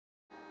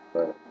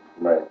But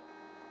right.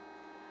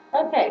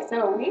 Okay,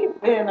 so we've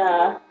been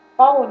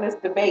following this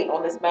debate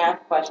on this math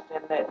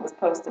question that was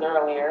posted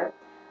earlier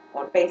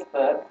on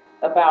Facebook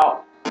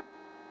about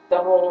the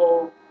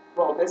whole,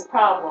 well, this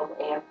problem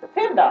and the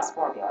PEMDAS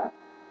formula.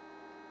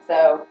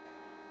 So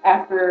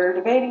after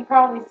debating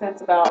probably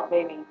since about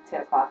maybe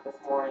 10 o'clock this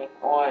morning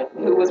on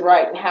who was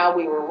right and how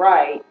we were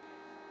right,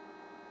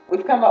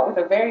 we've come up with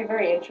a very,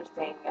 very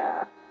interesting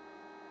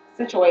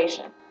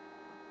situation.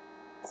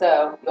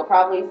 So you'll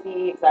probably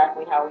see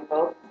exactly how we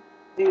both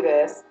do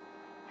this,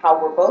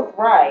 how we're both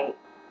right,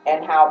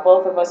 and how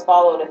both of us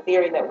followed a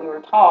theory that we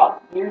were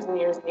taught years and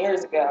years and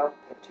years ago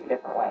in two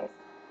different ways.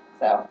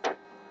 So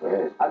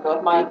Great. I'll go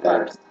with mine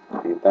first.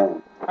 Do you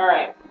think? All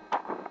right.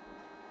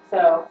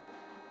 So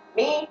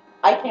me,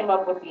 I came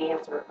up with the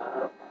answer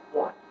of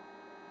 1.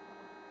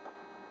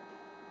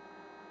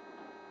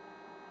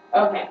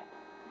 Okay.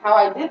 How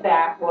I did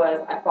that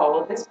was I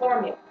followed this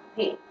formula,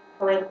 P,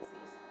 parentheses.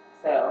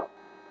 So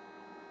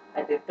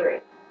I did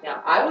 3.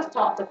 Now, I was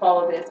taught to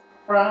follow this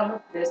from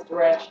this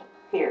direction,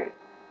 period.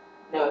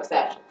 No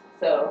exceptions.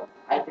 So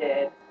I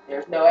did,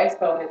 there's no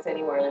exponents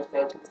anywhere, there's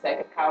no to the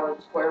second power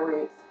of square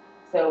roots.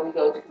 So we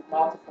go to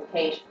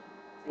multiplication.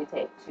 So you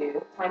take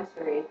 2 times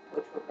 3,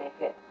 which would make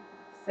it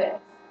 6.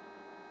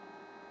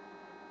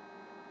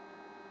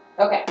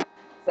 Okay,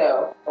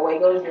 so away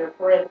goes your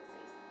parentheses.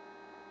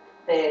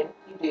 Then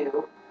you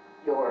do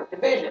your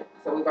division.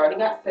 So we've already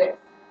got 6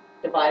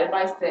 divided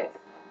by 6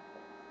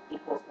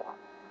 equals 1.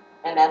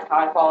 And that's how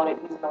I followed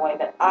it using the way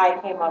that I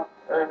came up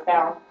or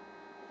found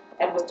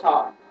and was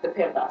taught the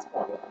PEMDAS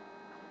formula.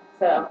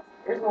 So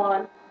here's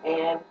 1,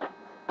 and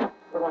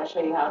we're going to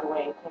show you how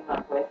Duane came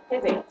up with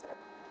his answer.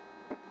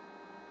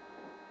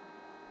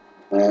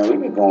 Man, we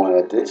been going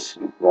at this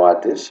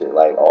shit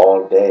like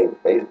all day.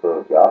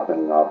 Facebook, y'all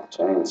been off the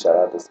chain. Shout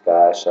out to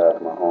Sky, shout out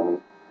to my homie,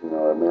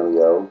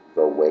 Emilio.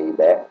 Go way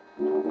back.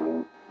 You know what I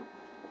mean?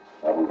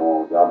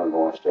 Y'all been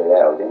going straight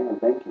out. Damn,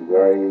 thank you.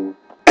 You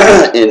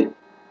already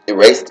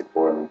erased it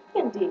for me.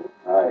 Indeed.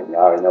 All right, you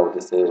already know what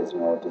this is. You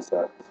know what this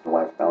is. It's the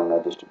one found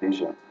that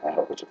distribution. I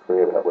help with your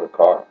crib, I help with a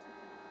car.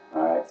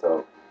 All right,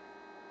 so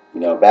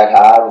back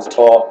how I was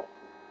taught.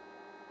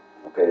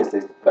 Okay, the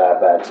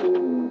 65 by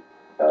 2,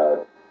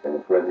 in the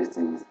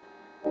parentheses,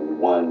 and the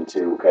 1 and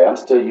 2. Okay, I'm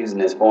still using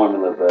this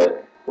formula,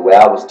 but the way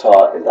I was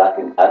taught is I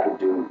can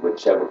do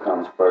whichever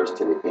comes first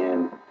to the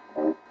M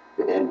and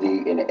the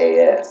MD and the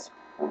AS.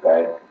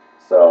 Okay,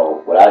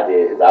 so what I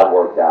did is I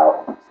worked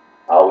out.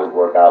 I always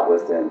work out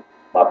what's in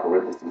my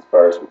parentheses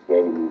first, which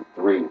gave me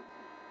 3.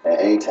 And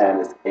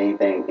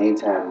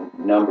anytime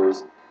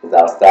numbers is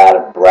outside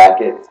of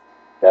brackets,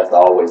 that's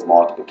always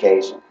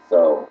multiplication.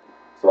 So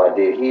I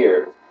did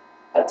here.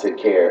 I took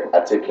care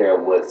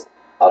of what's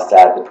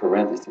outside the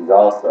parentheses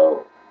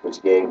also,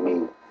 which gave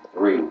me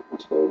 3,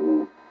 which gave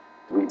me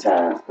 3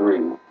 times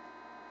 3,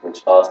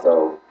 which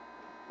also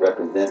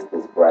represents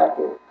this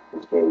bracket,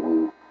 which gave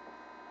me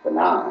the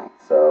 9.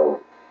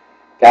 So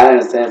kind of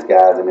in a sense,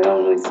 guys. I mean, it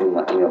don't really seem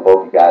like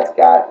both you guys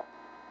got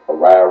a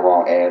right or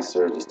wrong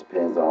answer. It just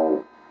depends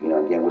on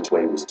again which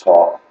way it was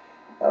taught.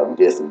 We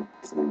did some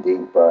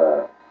deep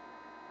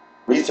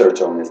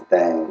research on this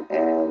thing,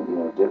 and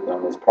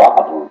on this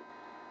problem,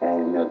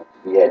 and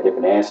we had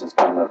different answers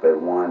coming up at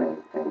 1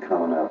 and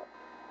coming up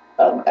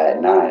at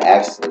 9.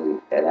 Actually,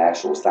 an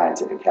actual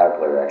scientific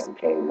calculator actually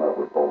came up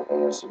with both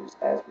answers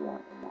as 1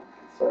 and 9.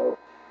 So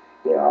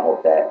yeah, I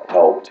hope that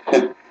helped,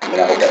 and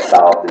I hope that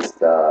solved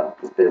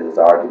this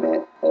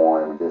argument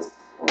on this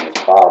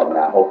problem, and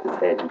I hope this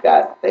had you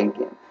guys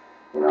thinking.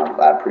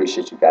 I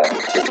appreciate you guys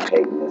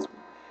participating this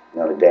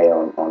today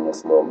on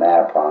this little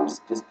math problem.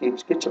 Just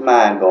get your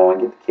mind going,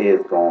 get the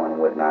kids going and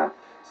whatnot.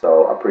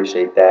 So I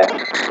appreciate that,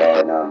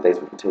 and thanks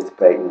for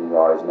participating. You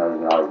always know you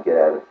can always get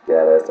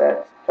at us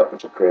at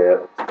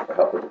helpwithyourcrib or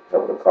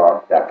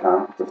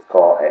helpwiththecar.com. Give us a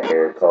call at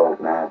area code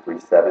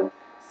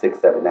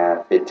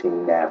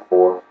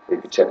 937-679-1594. You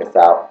can check us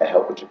out at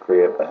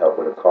helpwithyourcrib or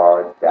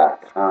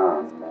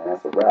helpwiththecar.com. Man,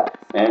 that's a wrap.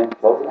 Man,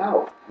 close it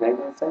out.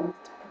 Man,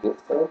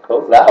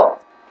 close it out.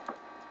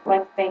 I'd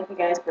like to thank you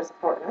guys for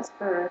supporting us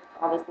for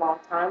all this long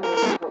time. We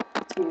hope to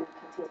continue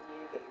to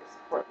get your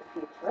support in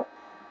the future.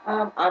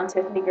 I'm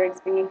Tiffany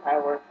Grigsby. I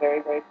work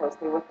very, very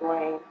closely with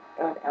Duane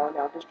and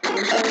L&L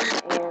Distribution,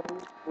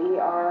 and we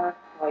are,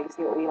 well, you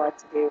see what we like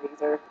to do.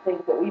 These are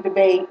things that we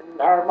debate and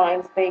our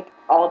minds think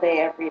all day,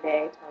 every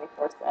day,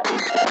 24/7.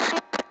 So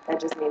that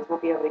just means we'll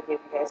be able to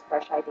give you guys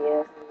fresh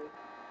ideas and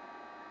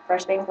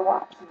fresh things to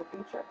watch in the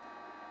future.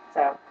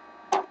 So,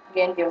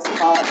 again, give us a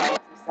call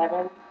at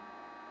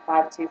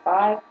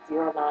 937-525-0910.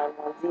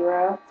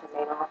 It's the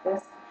main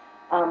office.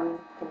 You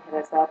can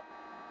hit us up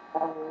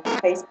on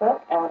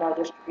Facebook, L&L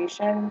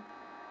Distribution.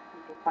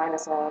 You can find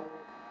us on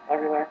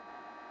everywhere.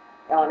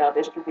 L&L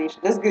Distribution.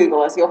 Just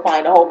Google us. You'll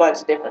find a whole bunch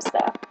of different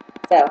stuff.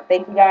 So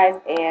thank you guys,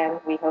 and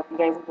we hope you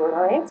guys enjoyed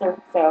our answer.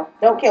 So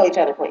don't kill each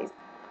other, please.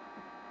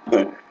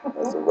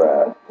 That's a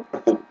wrap.